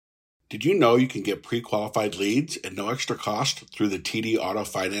Did you know you can get pre-qualified leads at no extra cost through the TD Auto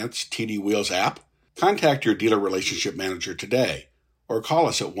Finance TD Wheels app? Contact your dealer relationship manager today or call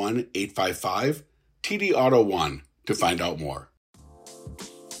us at 1-855-TD-AUTO-1 to find out more.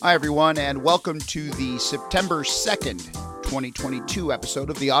 Hi, everyone, and welcome to the September 2nd, 2022 episode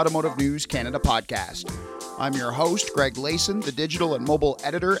of the Automotive News Canada podcast. I'm your host, Greg Layson, the digital and mobile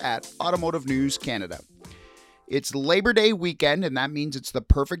editor at Automotive News Canada. It's Labor Day weekend, and that means it's the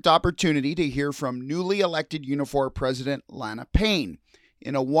perfect opportunity to hear from newly elected Unifor President Lana Payne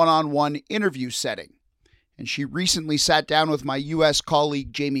in a one-on-one interview setting. And she recently sat down with my U.S.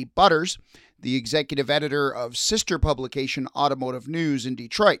 colleague Jamie Butters, the executive editor of sister publication Automotive News in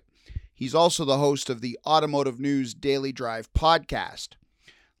Detroit. He's also the host of the Automotive News Daily Drive podcast.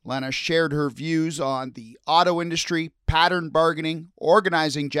 Lana shared her views on the auto industry, pattern bargaining,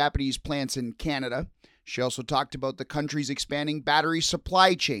 organizing Japanese plants in Canada. She also talked about the country's expanding battery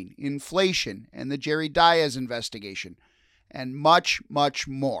supply chain, inflation, and the Jerry Dias investigation, and much, much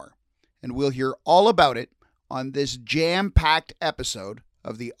more. And we'll hear all about it on this jam-packed episode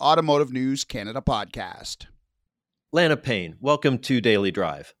of the Automotive News Canada podcast. Lana Payne, welcome to Daily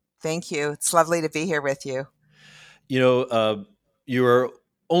Drive. Thank you. It's lovely to be here with you. You were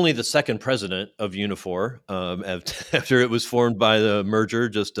only the second president of Unifor after it was formed by the merger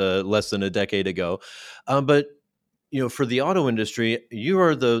just less than a decade ago. But for the auto industry, you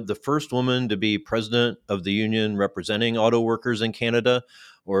are the first woman to be president of the union representing auto workers in Canada,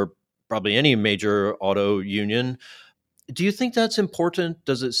 or probably any major auto union. Do you think that's important?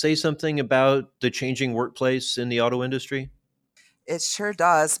 Does it say something about the changing workplace in the auto industry? It sure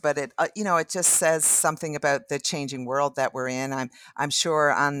does, but it just says something about the changing world that we're in. I'm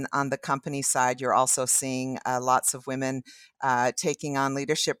sure on the company side, you're also seeing lots of women taking on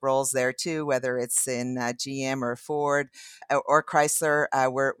leadership roles there too, whether it's in GM or Ford or Chrysler.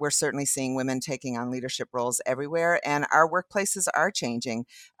 We're certainly seeing women taking on leadership roles everywhere, and our workplaces are changing,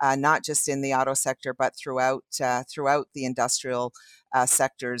 not just in the auto sector, but throughout the industrial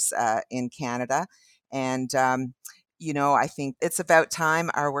sectors in Canada, and I think it's about time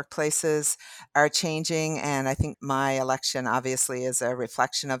our workplaces are changing, and I think my election obviously is a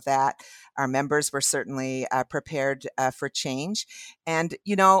reflection of that. Our members were certainly prepared for change, and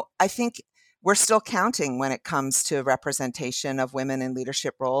I think we're still counting when it comes to representation of women in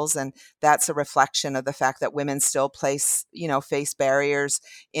leadership roles, and that's a reflection of the fact that women still face barriers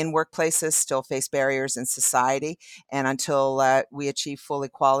in workplaces, still face barriers in society, and until we achieve full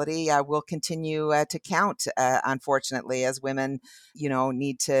equality, we'll continue to count, unfortunately, as women,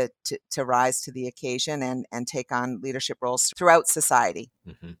 need to rise to the occasion and take on leadership roles throughout society.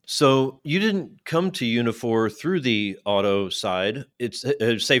 Mm-hmm. So you didn't come to Unifor through the auto side. It's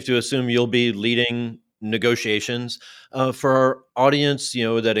safe to assume you'll be leading negotiations for our audience,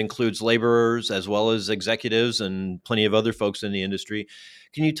 that includes laborers as well as executives and plenty of other folks in the industry.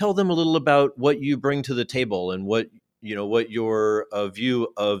 Can you tell them a little about what you bring to the table and what your view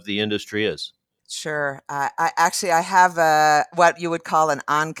of the industry is? Sure. I have what you would call an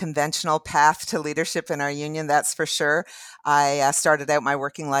unconventional path to leadership in our union, that's for sure. I started out my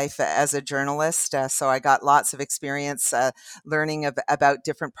working life as a journalist, so I got lots of experience learning about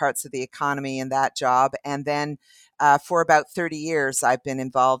different parts of the economy in that job. And then for about 30 years, I've been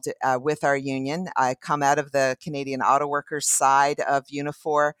involved with our union. I come out of the Canadian Auto Workers side of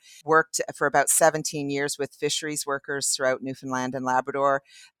Unifor, worked for about 17 years with fisheries workers throughout Newfoundland and Labrador,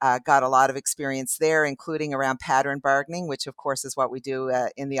 got a lot of experience there, including around pattern bargaining, which of course is what we do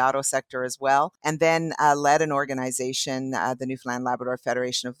in the auto sector as well, and then led an organization, the Newfoundland Labrador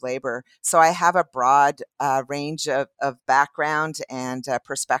Federation of Labor. So I have a broad range of background and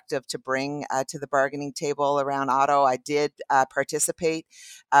perspective to bring to the bargaining table around auto. I did participate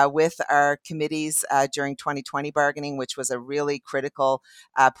with our committees during 2020 bargaining, which was a really critical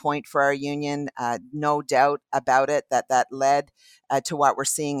point for our union. No doubt about it that led to what we're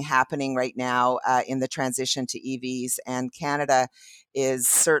seeing happening right now in the transition to EVs. And Canada is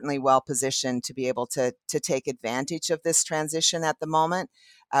certainly well positioned to be able to take advantage of this transition at the moment.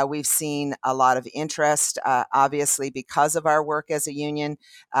 We've seen a lot of interest, obviously, because of our work as a union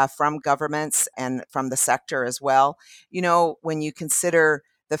from governments and from the sector as well. When you consider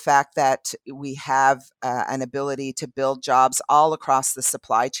the fact that we have an ability to build jobs all across the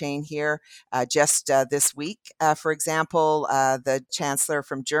supply chain here. Just this week, for example, the chancellor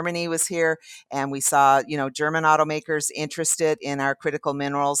from Germany was here, and we saw, German automakers interested in our critical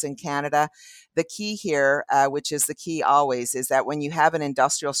minerals in Canada. The key here, which is the key always, is that when you have an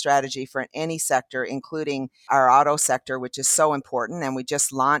industrial strategy for any sector, including our auto sector, which is so important, and we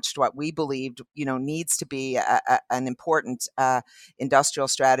just launched what we believed, needs to be an important industrial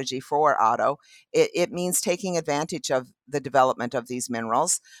strategy strategy for auto. It means taking advantage of the development of these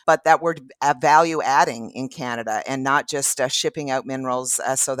minerals, but that we're value adding in Canada and not just shipping out minerals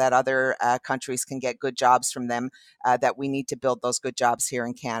so that other countries can get good jobs from them, that we need to build those good jobs here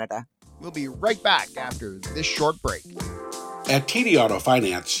in Canada. We'll be right back after this short break. At TD Auto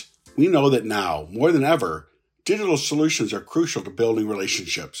Finance, we know that now, more than ever, digital solutions are crucial to building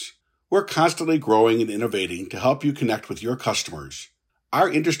relationships. We're constantly growing and innovating to help you connect with your customers. Our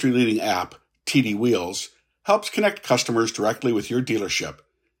industry-leading app, TD Wheels, helps connect customers directly with your dealership,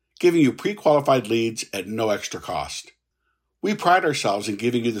 giving you pre-qualified leads at no extra cost. We pride ourselves in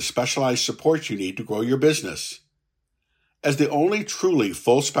giving you the specialized support you need to grow your business. As the only truly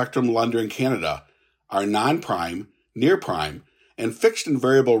full-spectrum lender in Canada, our non-prime, near-prime, and fixed and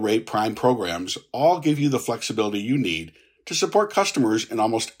variable rate prime programs all give you the flexibility you need to support customers in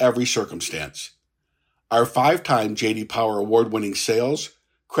almost every circumstance. Our 5-time J.D. Power award-winning sales,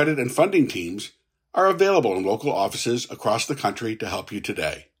 credit, and funding teams are available in local offices across the country to help you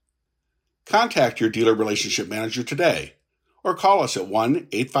today. Contact your dealer relationship manager today or call us at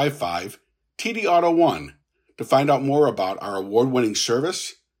 1-855-TD-AUTO-1 to find out more about our award-winning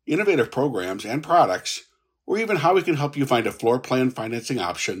service, innovative programs and products, or even how we can help you find a floor plan financing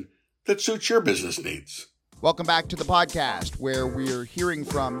option that suits your business needs. Welcome back to the podcast, where we're hearing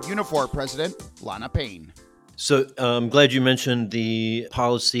from Unifor President Lana Payne. So I'm glad you mentioned the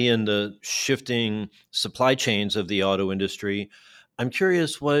policy and the shifting supply chains of the auto industry. I'm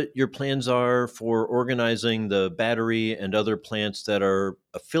curious what your plans are for organizing the battery and other plants that are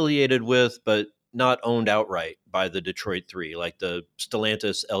affiliated with but not owned outright by the Detroit Three, like the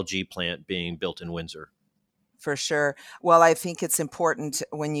Stellantis LG plant being built in Windsor. For sure. Well, I think it's important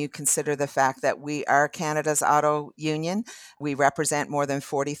when you consider the fact that we are Canada's auto union. We represent more than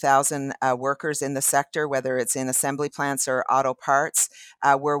 40,000 workers in the sector, whether it's in assembly plants or auto parts.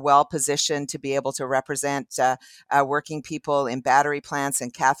 We're well positioned to be able to represent working people in battery plants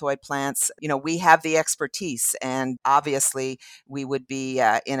and cathode plants. You know, we have the expertise, and obviously we would be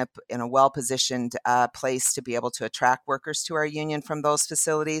in a well positioned place to be able to attract workers to our union from those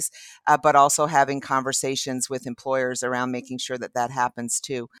facilities, but also having conversations with employers around making sure that that happens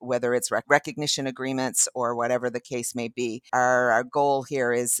too, whether it's recognition agreements or whatever the case may be. Our goal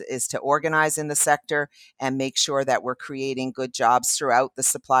here is to organize in the sector and make sure that we're creating good jobs throughout the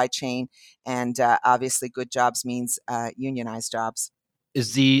supply chain. And obviously good jobs means unionized jobs.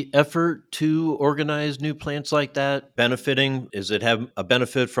 Is the effort to organize new plants like that benefiting? Does it have a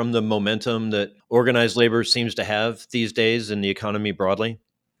benefit from the momentum that organized labor seems to have these days in the economy broadly?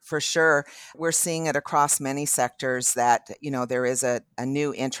 For sure. We're seeing it across many sectors that, you know, there is a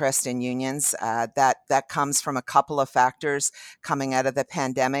new interest in unions that comes from a couple of factors coming out of the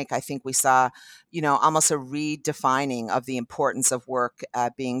pandemic. I think we saw, you know, almost a redefining of the importance of work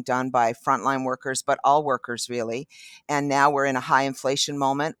being done by frontline workers, but all workers really. And now we're in a high inflation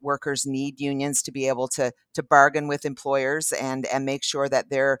moment. Workers need unions to be able to bargain with employers and make sure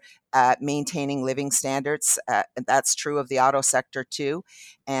that they're maintaining living standards. That's true of the auto sector too.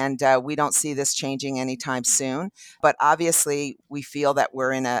 And we don't see this changing anytime soon. But obviously, we feel that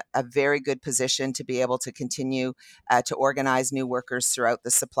we're in a very good position to be able to continue to organize new workers throughout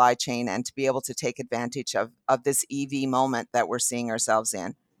the supply chain and to be able to take advantage of this EV moment that we're seeing ourselves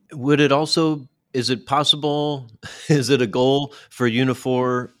in. Would it also, is it possible, is it a goal for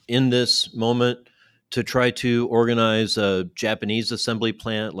Unifor in this moment to try to organize a Japanese assembly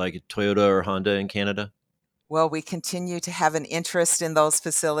plant like Toyota or Honda in Canada? Well, we continue to have an interest in those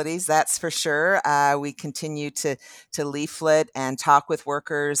facilities, that's for sure. We continue to leaflet and talk with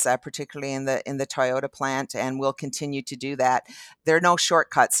workers, particularly in the Toyota plant, and we'll continue to do that. There are no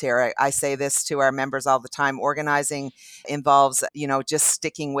shortcuts here. I say this to our members all the time. Organizing involves, you know, just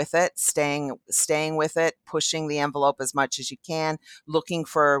sticking with it, staying with it, pushing the envelope as much as you can, looking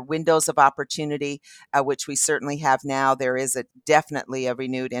for windows of opportunity, which we certainly have now. There is definitely a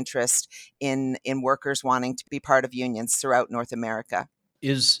renewed interest in workers wanting to be part of unions throughout North America.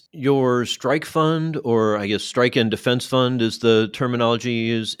 Is your strike fund, or I guess strike and defense fund is the terminology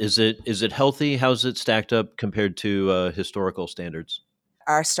you use, is it healthy? How's it stacked up compared to historical standards?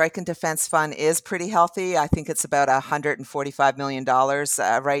 Our strike and defense fund is pretty healthy. I think it's about $145 million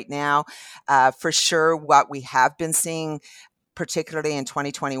right now. For sure, what we have been seeing particularly in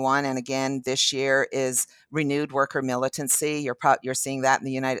 2021 and again this year, is renewed worker militancy. You're seeing that in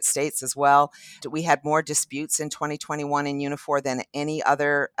the United States as well. We had more disputes in 2021 in Unifor than any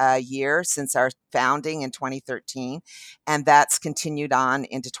other year since our founding in 2013, and that's continued on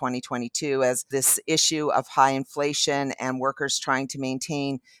into 2022 as this issue of high inflation and workers trying to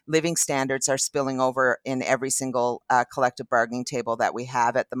maintain living standards are spilling over in every single collective bargaining table that we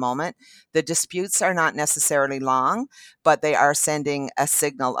have at the moment. The disputes are not necessarily long, but they are sending a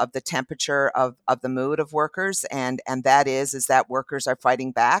signal of the temperature of the mood of workers, and that is that workers are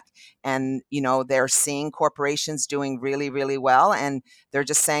fighting back, and they're seeing corporations doing really, really well, and they're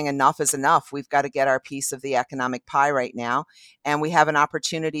just saying enough is enough. We've got to get our piece of the economic pie right now, and we have an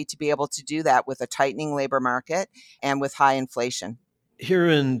opportunity to be able to do that with a tightening labor market and with high inflation. Here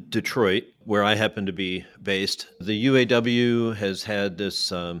in Detroit, where I happen to be based, the UAW has had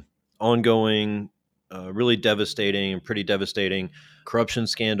this ongoing, really devastating and pretty devastating corruption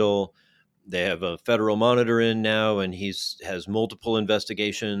scandal. They have a federal monitor in now, and has multiple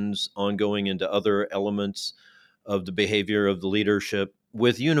investigations ongoing into other elements of the behavior of the leadership.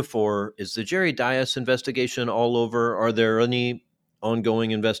 With Unifor, is the Jerry Dias investigation all over? Are there any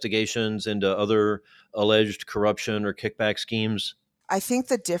ongoing investigations into other alleged corruption or kickback schemes? I think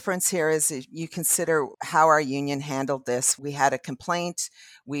the difference here is if you consider how our union handled this. We had a complaint.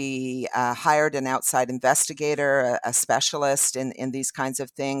 We hired an outside investigator, a specialist in these kinds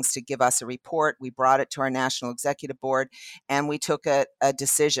of things, to give us a report. We brought it to our National Executive Board, and we took a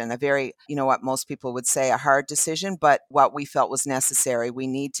decision, a very, what most people would say, a hard decision, but what we felt was necessary. We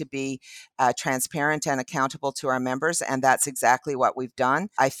need to be transparent and accountable to our members, and that's exactly what we've done.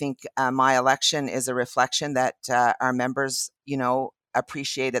 I think my election is a reflection that our members,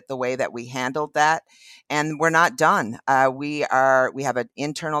 appreciated the way that we handled that, and we're not done. We have an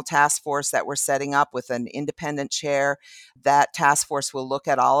internal task force that we're setting up with an independent chair. That task force will look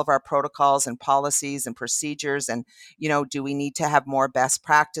at all of our protocols and policies and procedures, and do we need to have more best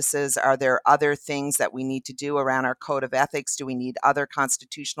practices? Are there other things that we need to do around our code of ethics? Do we need other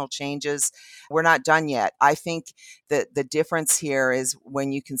constitutional changes? We're not done yet. I think that the difference here is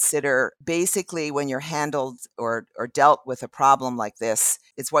when you consider, basically, when you're handled or dealt with a problem like this,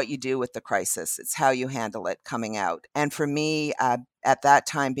 it's what you do with the crisis. It's how you handle it coming out. And for me, at that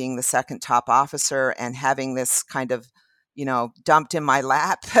time, being the second top officer and having this kind of dumped in my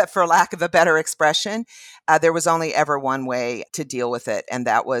lap, for lack of a better expression, there was only ever one way to deal with it. And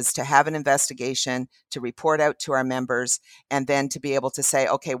that was to have an investigation, to report out to our members, and then to be able to say,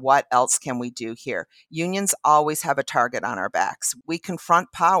 okay, what else can we do here? Unions always have a target on our backs. We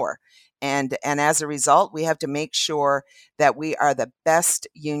confront power. And as a result, we have to make sure that we are the best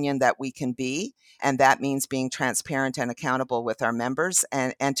union that we can be. And that means being transparent and accountable with our members,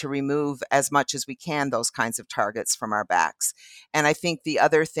 and to remove as much as we can those kinds of targets from our backs. And I think the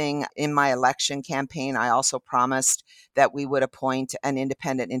other thing, in my election campaign, I also promised that we would appoint an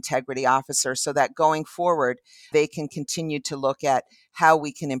independent integrity officer so that going forward, they can continue to look at how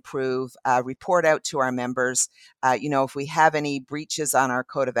we can improve, report out to our members, if we have any breaches on our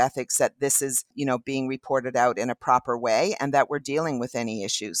code of ethics, that this is, being reported out in a proper way, and that we're dealing with any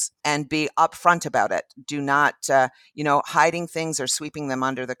issues, and be upfront about it. Do not, hiding things or sweeping them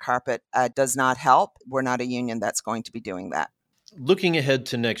under the carpet does not help. We're not a union that's going to be doing that. Looking ahead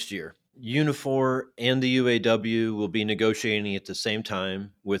to next year, Unifor and the UAW will be negotiating at the same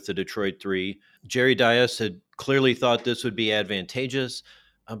time with the Detroit Three. Jerry Dias had clearly thought this would be advantageous,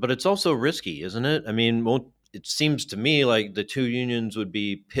 but it's also risky, isn't it? I mean, it seems to me like the two unions would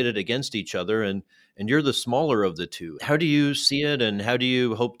be pitted against each other, and you're the smaller of the two. How do you see it, and how do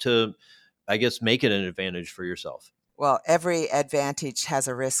you hope to, make it an advantage for yourself? Well, every advantage has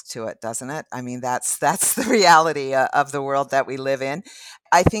a risk to it, doesn't it? I mean, that's the reality of the world that we live in.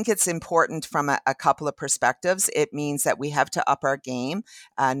 I think it's important from a couple of perspectives. It means that we have to up our game,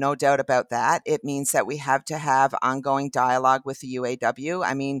 no doubt about that. It means that we have to have ongoing dialogue with the UAW.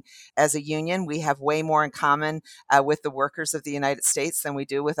 I mean, as a union, we have way more in common with the workers of the United States than we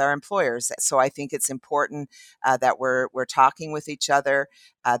do with our employers. So I think it's important that we're talking with each other,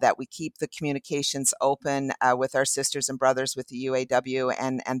 that we keep the communications open with our sisters and brothers with the UAW,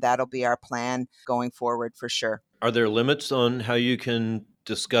 and that'll be our plan going forward for sure. Are there limits on how you can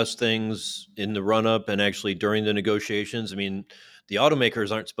discuss things in the run-up and actually during the negotiations? I mean, the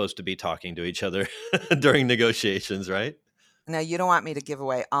automakers aren't supposed to be talking to each other during negotiations, right? Now, you don't want me to give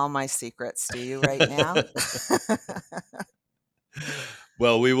away all my secrets, do you, right now?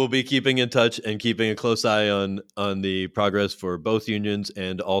 Well, we will be keeping in touch and keeping a close eye on the progress for both unions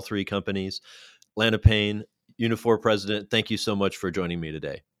and all three companies. Lana Payne, Unifor president, thank you so much for joining me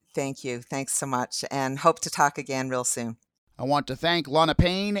today. Thank you. Thanks so much, and hope to talk again real soon. I want to thank Lana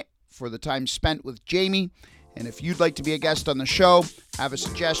Payne for the time spent with Jamie. And if you'd like to be a guest on the show, have a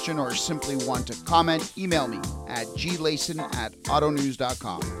suggestion, or simply want to comment, email me at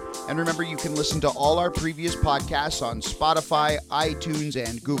glayson@autonews.com. And remember, you can listen to all our previous podcasts on Spotify, iTunes,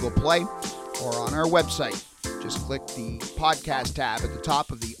 and Google Play, or on our website. Just click the podcast tab at the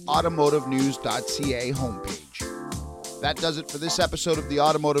top of the automotivenews.ca homepage. That does it for this episode of the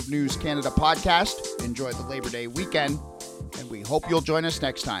Automotive News Canada podcast. Enjoy the Labor Day weekend, and we hope you'll join us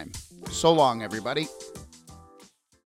next time. So long, everybody.